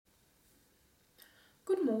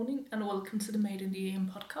Good morning and welcome to the Made in the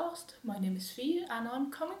AM podcast. My name is Fie and I'm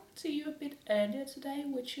coming to you a bit earlier today,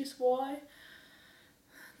 which is why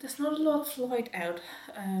there's not a lot of light out.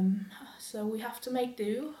 So we have to make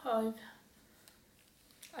do. I've,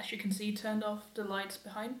 as you can see, turned off the lights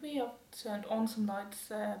behind me. I've turned on some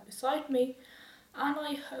lights beside me, and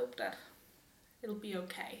I hope that it'll be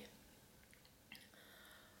okay.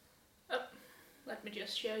 Let me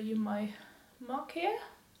just show you my mug here.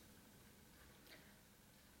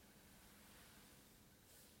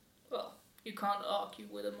 Well, you can't argue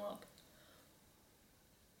with a mug.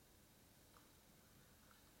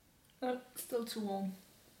 No, still too warm.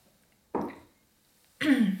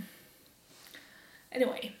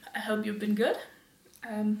 Anyway, I hope you've been good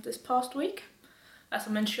this past week. As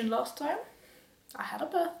I mentioned last time, I had a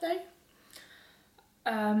birthday.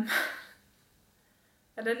 I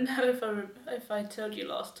didn't know if I told you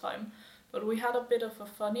last time, but we had a bit of a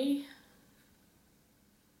funny.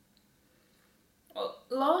 Well,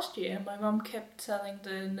 last year my mum kept telling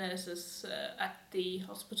the nurses at the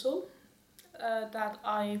hospital that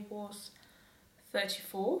I was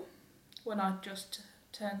 34 when I just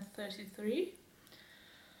turned 33.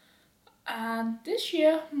 And this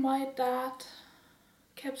year my dad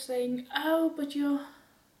kept saying, "Oh, but you're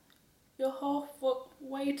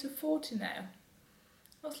halfway to 40 now."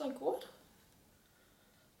 I was like, "What?"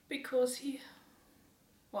 Because he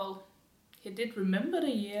did remember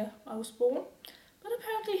the year I was born, but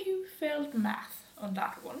apparently he failed math on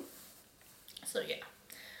that one. So yeah,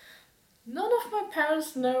 none of my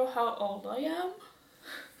parents know how old I am.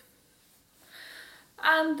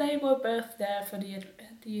 And they were both there for the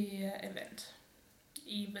event.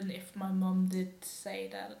 Even if my mum did say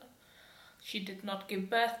that she did not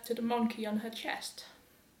give birth to the monkey on her chest.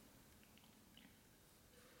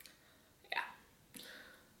 Yeah.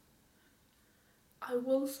 I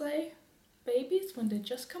will say, babies, when they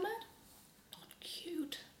just come out, not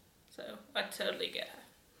cute. So I totally get her.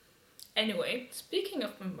 Anyway, speaking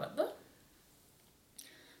of my mother,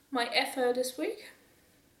 my FO this week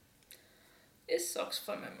is socks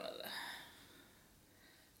for my mother.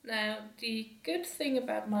 Now, the good thing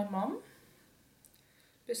about my mum,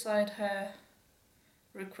 beside her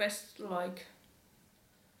request like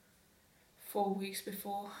 4 weeks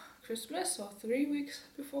before Christmas, or 3 weeks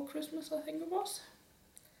before Christmas I think it was,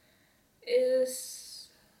 is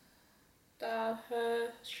that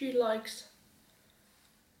she likes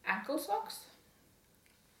ankle socks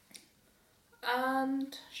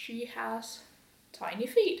and she has tiny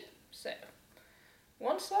feet. So,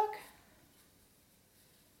 1 sock,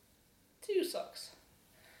 2 socks.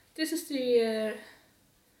 This is the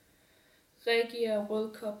Regia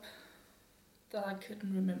World Cup that I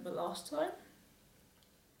couldn't remember last time.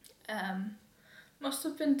 Must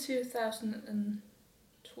have been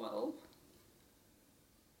 2012.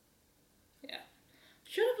 Yeah.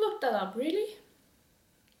 Should have looked that up, really.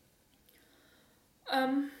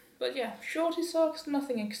 But yeah, shorty socks,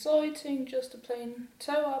 nothing exciting, just a plain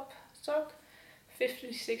toe-up sock,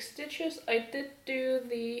 56 stitches. I did do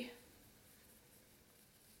the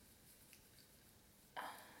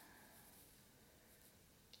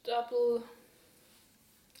double.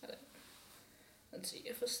 Let's see,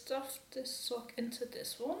 if I stuff this sock into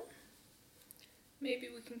this one, maybe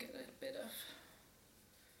we can get a bit of.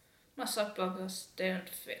 My sock blockers don't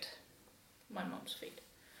fit my mom's feet.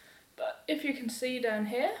 But if you can see down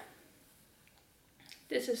here,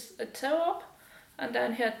 this is a toe up, and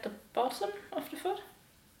down here at the bottom of the foot,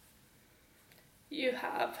 you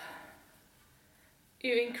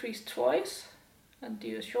increase twice and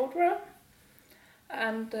do a short row,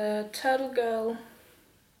 and the turtle girl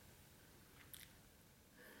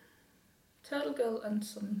and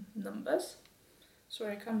some numbers.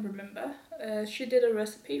 Sorry, I can't remember. She did a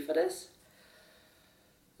recipe for this,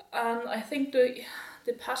 and I think the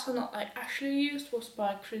pattern I actually used was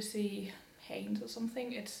by Chrissy Haynes or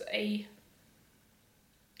something. It's a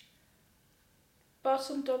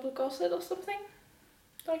bottom double gusset or something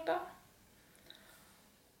like that.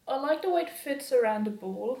 I like the way it fits around the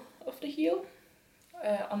ball of the heel,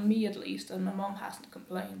 on me at least, and my mom hasn't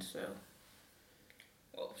complained, so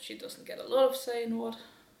well, she doesn't get a lot of say in what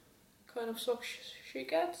kind of socks she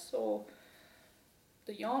gets or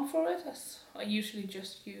the yarn for it, as I usually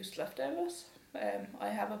just use leftovers. I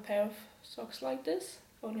have a pair of socks like this,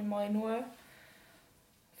 only mine were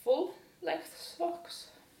full length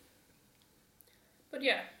socks. But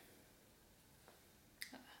yeah,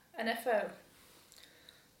 an FO.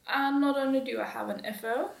 And not only do I have an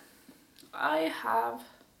FO, I have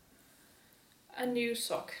a new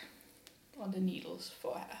sock on the needles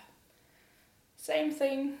for her. Same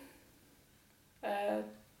thing, toe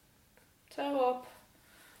up,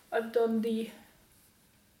 I've done the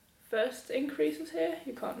first increases here,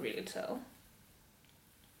 you can't really tell.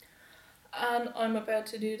 And I'm about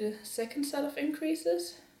to do the second set of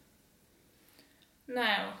increases.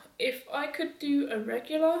 Now, if I could do a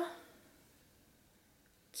regular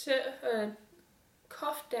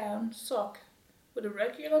cuff down sock with a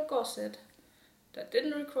regular gusset that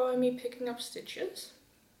didn't require me picking up stitches,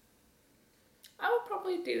 I would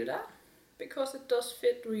probably do that because it does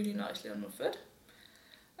fit really nicely on my foot.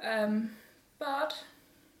 But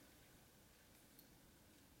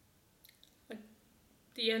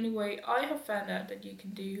the only way I have found out that you can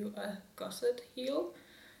do a gusset heel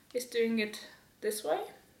is doing it this way.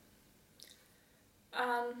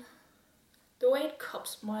 And the way it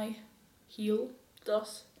cups my heel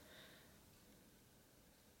does.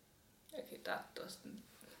 Okay, that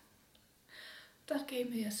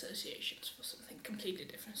gave me associations for something completely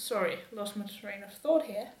different. Sorry, lost my train of thought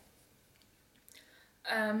here.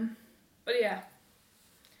 But yeah,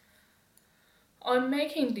 I'm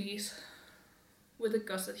making these with a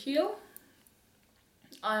gusset heel.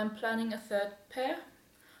 I'm planning a third pair.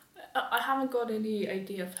 I haven't got any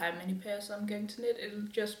idea of how many pairs I'm going to knit. It'll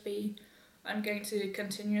just be, I'm going to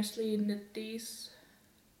continuously knit these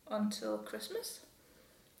until Christmas.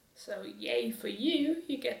 So yay for you,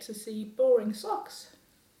 you get to see boring socks.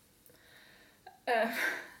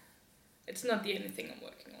 It's not the only thing I'm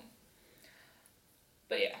working on.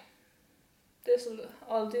 But yeah,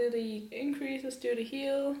 I'll do the increases, do the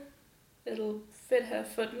heel. It'll fit her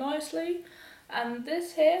foot nicely. And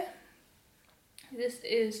this here, this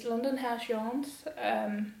is London House Yarns.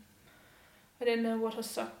 I don't know what her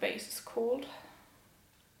sock base is called.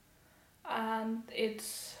 And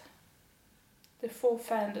it's the Four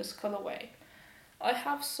Founders colourway. I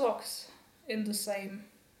have socks in the same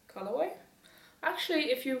colourway.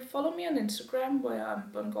 Actually, if you follow me on Instagram, where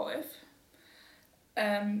I'm Bungoif,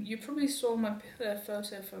 you probably saw my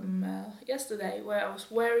photo from yesterday where I was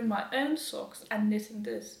wearing my own socks and knitting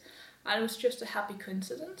this. And it was just a happy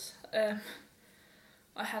coincidence.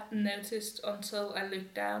 I hadn't noticed until I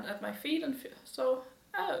looked down at my feet and so,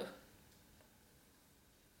 oh.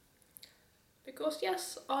 Because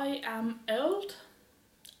yes, I am old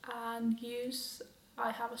and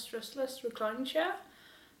I have a stressless reclining chair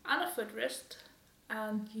and a footrest,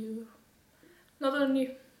 and not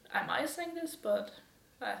only am I saying this, but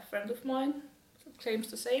a friend of mine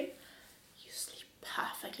claims the same. You sleep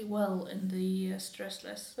perfectly well in the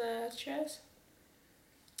stressless chairs.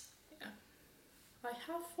 Yeah. I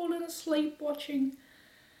have fallen asleep watching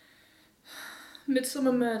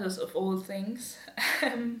Midsummer Murders of all things,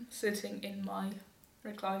 sitting in my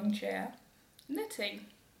reclining chair, knitting.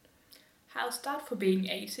 How's that for being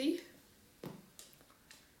 80?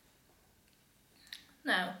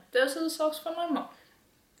 Now, those are the socks for my mum.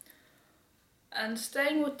 And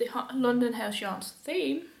staying with the London House Yarns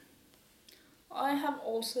theme, I have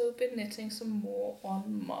also been knitting some more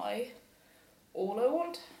on my All I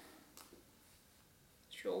Want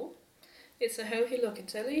shawl. It's a Joji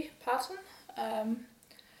Locatelli pattern,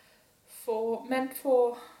 meant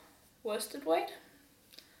for worsted weight.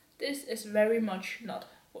 This is very much not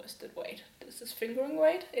worsted weight. This is fingering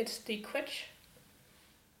weight. It's the Couch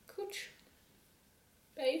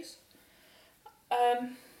base.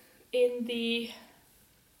 In the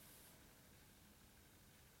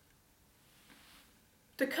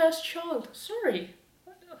Cursed Child. Sorry,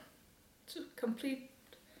 it's a completely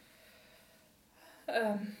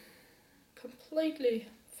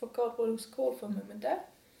forgot what it was called for a moment there.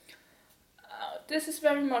 This is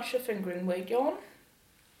very much a fingering weight yarn,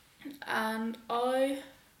 and I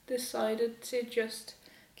decided to just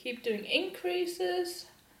keep doing increases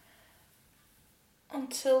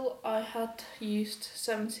until I had used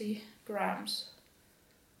 70 grams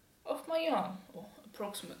of my yarn, or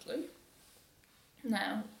approximately.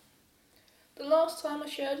 Now, the last time I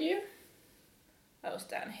showed you, I was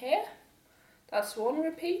down here. That's one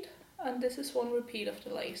repeat, and this is one repeat of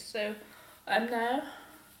the lace. So I'm now,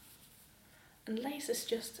 and lace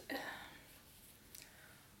just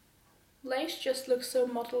looks so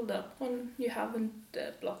muddled up when you haven't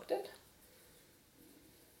blocked it.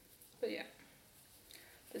 But yeah,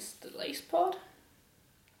 this is the lace part.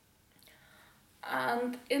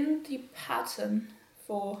 And in the pattern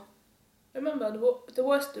for, remember the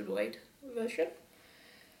worsted weight version,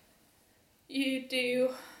 you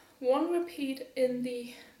do one repeat in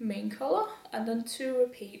the main colour and then 2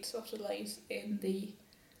 repeats of the lace in the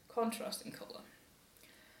contrasting colour.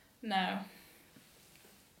 Now,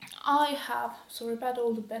 I have, sorry about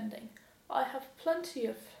all the bending, I have plenty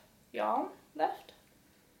of yarn left.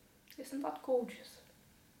 Isn't that gorgeous?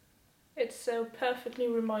 It so perfectly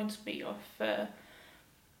reminds me of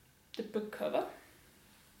the book cover.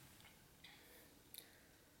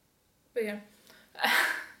 But yeah,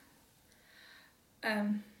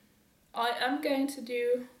 I am going to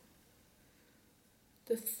do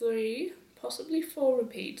the 3, possibly 4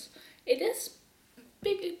 repeats. It is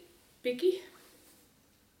pretty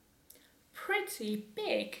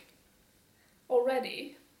big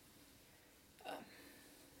already.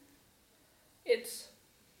 It's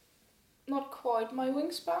not quite my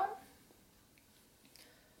wingspan,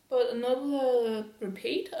 but another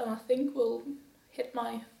repeat and I think we'll hit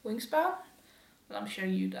my wingspan. And I'm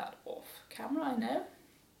showing you that off camera, I know.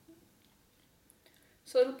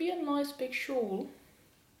 So it'll be a nice big shawl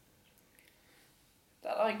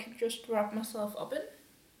that I can just wrap myself up in.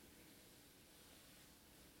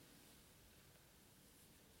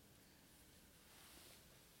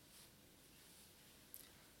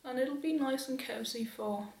 And it'll be nice and cozy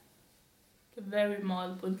for the very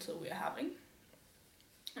mild winter we're having.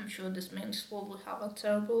 I'm sure this means we'll have a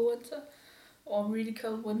terrible winter or really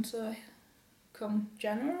cold winter come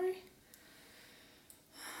January,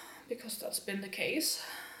 because that's been the case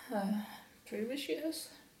previous years.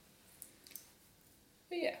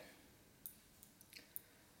 But yeah,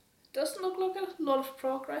 doesn't look like a lot of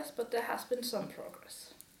progress, but there has been some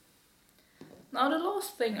progress. Now the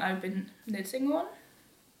last thing I've been knitting on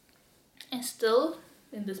is still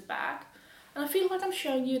in this bag, and I feel like I'm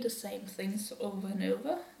showing you the same things over and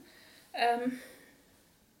over.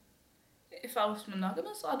 If I was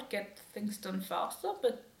monogamous, I'd get things done faster,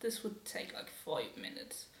 but this would take like 5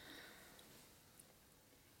 minutes.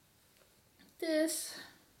 This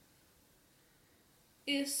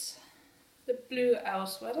is the blue owl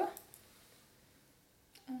sweater,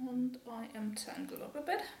 and I am tangled up a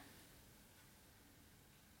bit.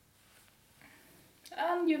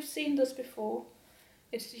 And you've seen this before.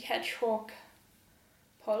 It's the Hedgehog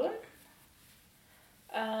Pollen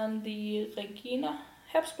and the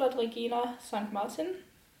HerbstblattRegina Sankt Martin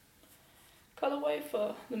colourway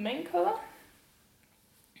for the main colour.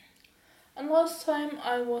 And last time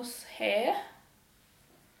I was hair,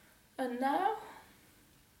 and now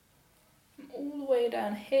I'm all the way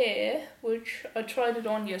down here, which I tried it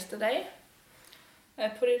on yesterday. I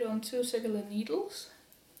put it on 2 circular needles.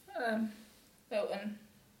 And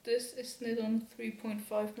this is knit on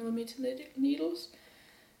 3.5mm needles.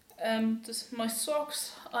 My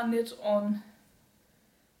socks are knit on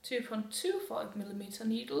 2.25mm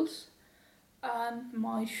needles, and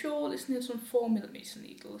my shawl is knit on 4mm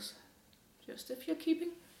needles, just if you're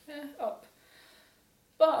keeping up.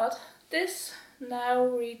 But this now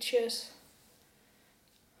reaches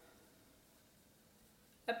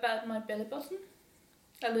about my belly button,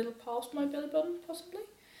 a little past my belly button possibly.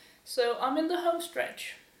 So I'm in the home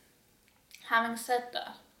stretch. Having said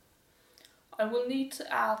that, I will need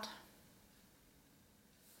to add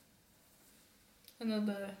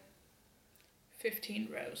another 15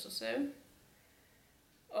 rows or so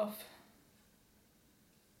of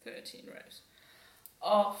 13 rows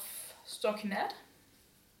of stockinette,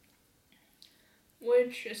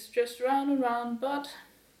 which is just round and round, but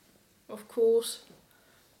of course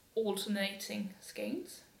alternating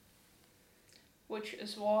skeins, which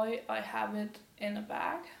is why I have it in a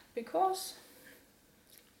bag, because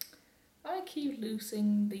I keep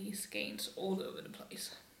losing these skeins all over the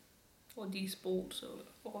place, or these balls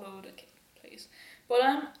all over the place. But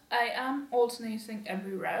I am alternating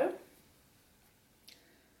every row,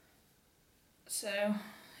 so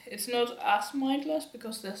it's not as mindless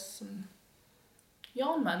because there's some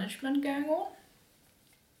yarn management going on.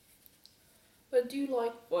 But I do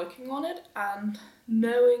like working on it and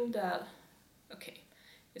knowing that, okay,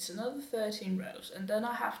 it's another 13 rows, and then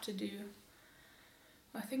I have to do,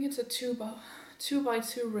 I think it's a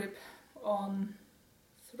 2x2 rib on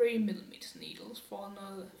 3mm needles for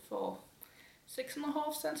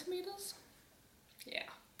 6.5 centimeters. Yeah,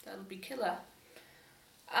 that'll be killer.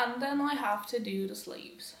 And then I have to do the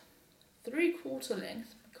sleeves 3/4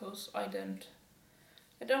 length, because I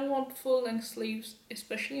don't want full length sleeves,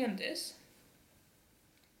 especially in this.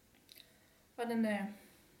 I don't know.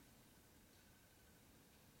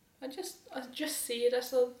 I just see it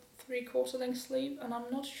as a 3/4 length sleeve, and I'm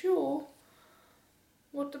not sure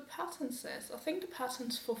what the pattern says. I think the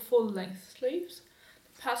pattern's for full length sleeves.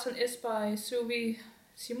 The pattern is by Suvi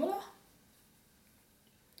Simola,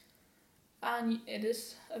 and it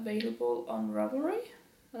is available on Ravelry.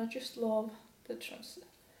 And I just love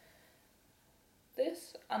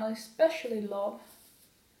this, and I especially love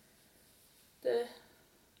the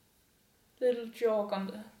little jog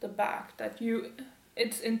on the back that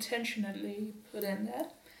it's intentionally put in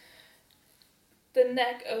there. The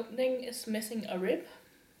neck opening is missing a rib.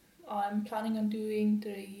 I'm planning on doing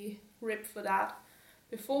the rib for that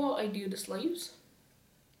before I do the sleeves.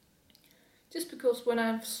 Just because when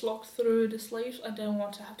I've slogged through the sleeves, I don't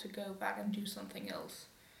want to have to go back and do something else.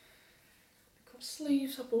 Because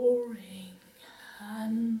sleeves are boring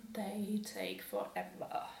and they take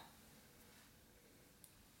forever.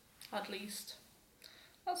 At least,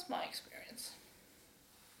 that's my experience.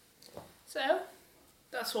 So,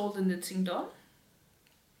 that's all the knitting done.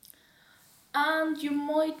 And you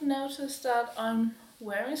might notice that I'm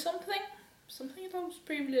wearing something that was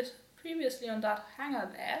previously on that hanger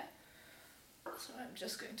there. So I'm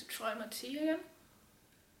just going to try my tea again.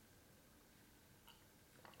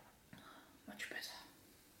 Much better.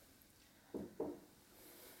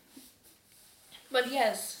 But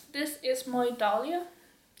yes, this is my Dahlia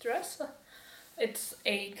dress. It's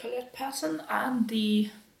a Colette pattern and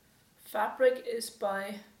the fabric is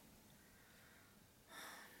by...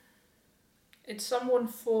 It's someone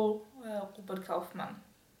for Robert Kauffmann.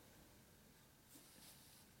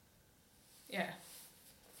 Yeah.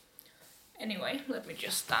 Anyway, let me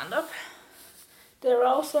just stand up. There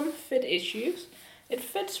are some fit issues. It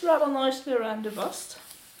fits rather nicely around the bust.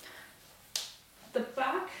 The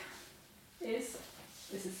back is,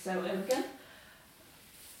 this is so elegant,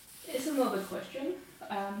 is another question.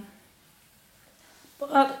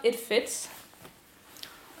 But it fits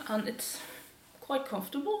and it's quite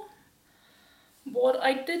comfortable. What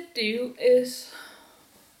I did do is,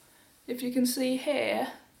 if you can see here,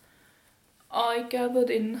 I gathered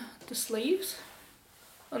in the sleeves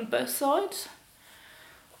on both sides.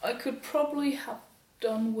 I could probably have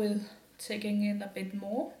done with taking in a bit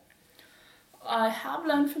more. I have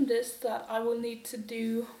learned from this that I will need to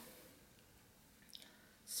do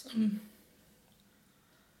some,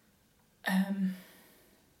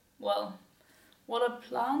 well, what I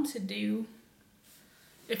plan to do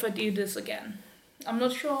if I do this again. I'm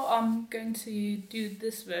not sure I'm going to do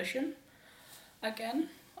this version again.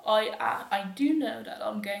 I do know that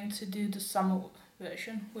I'm going to do the summer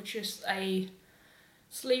version, which is a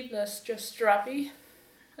sleeveless, just strappy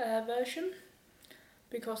version,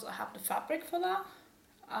 because I have the fabric for that,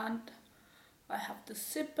 and I have the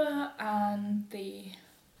zipper and the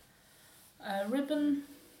ribbon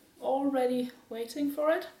already waiting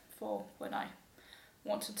for it, for when I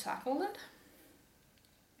want to tackle it.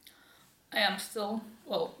 I am still,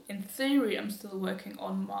 well, in theory I'm still working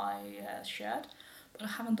on my shirt, but I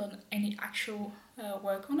haven't done any actual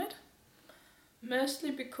work on it. Mostly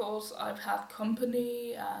because I've had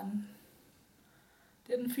company and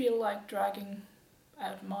didn't feel like dragging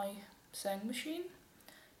out my sewing machine,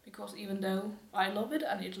 because even though I love it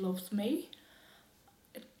and it loves me,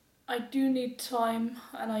 I do need time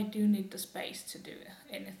and I do need the space to do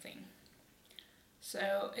anything.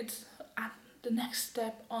 So it's the next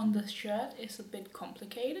step on the shirt is a bit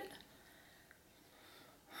complicated.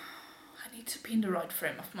 I need to be in the right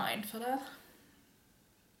frame of mind for that.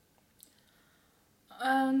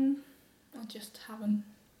 I just haven't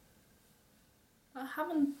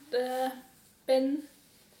been,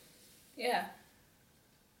 yeah,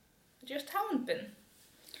 I just haven't been.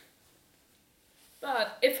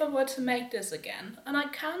 But if I were to make this again, and I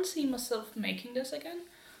can see myself making this again,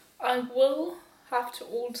 I will have to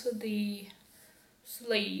alter the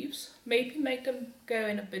sleeves, maybe make them go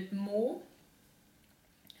in a bit more,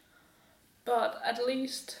 but at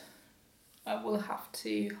least I will have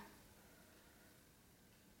to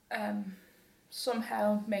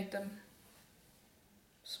somehow make them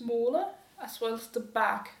smaller, as well as the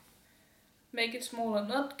back, make it smaller,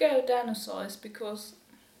 not go down a size, because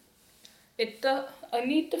I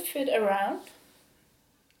need to fit around.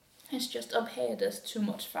 It's just up here there's too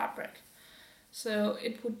much fabric, so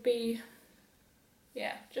it would be,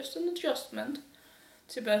 yeah, just an adjustment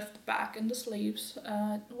to both the back and the sleeves.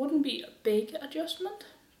 It wouldn't be a big adjustment,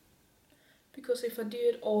 because if I do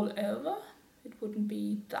it all over, it wouldn't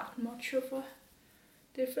be that much of a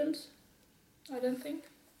difference, I don't think.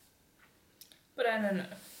 But I don't know,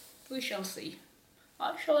 we shall see.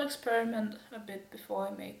 I shall experiment a bit before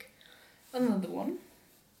I make another one.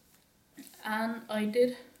 And I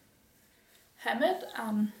did hem it,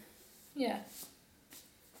 and yeah,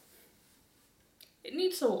 it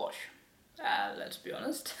needs a wash, let's be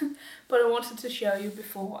honest. But I wanted to show you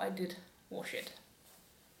before I did wash it.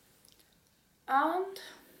 And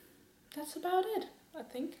that's about it, I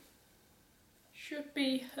think. Should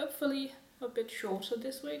be hopefully a bit shorter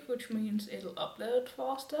this week, which means it'll upload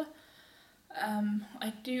faster.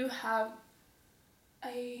 I do have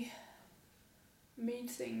a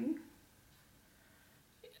meeting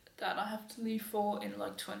that I have to leave for in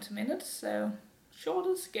like 20 minutes, so short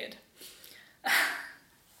is good.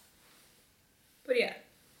 But yeah,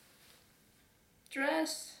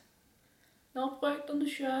 not worked on the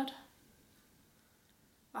shirt.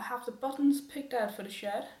 I have the buttons picked out for the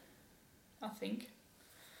shirt, I think.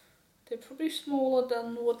 They're probably smaller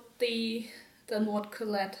than what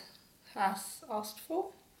Colette has asked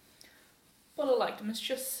for, but I like them. It's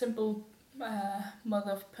just simple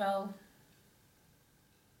mother of pearl.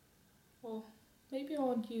 Or maybe I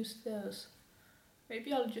won't use those.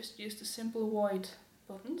 Maybe I'll just use the simple white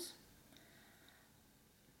buttons.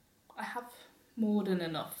 I have more than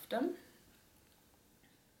enough of them.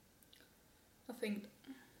 I think,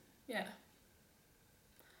 yeah.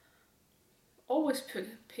 Always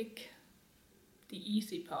pick the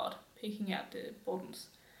easy part, picking out the buttons,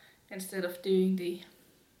 instead of doing the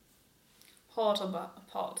harder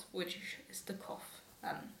part, which is the cuff.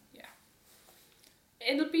 And yeah,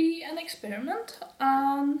 it'll be an experiment,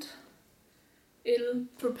 and it'll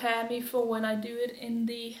prepare me for when I do it in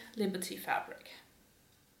the Liberty fabric,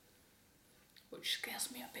 which scares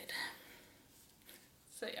me a bit.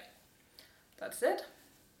 So yeah, that's it.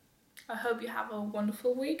 I hope you have a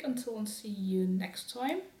wonderful week until I see you next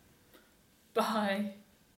time. Bye.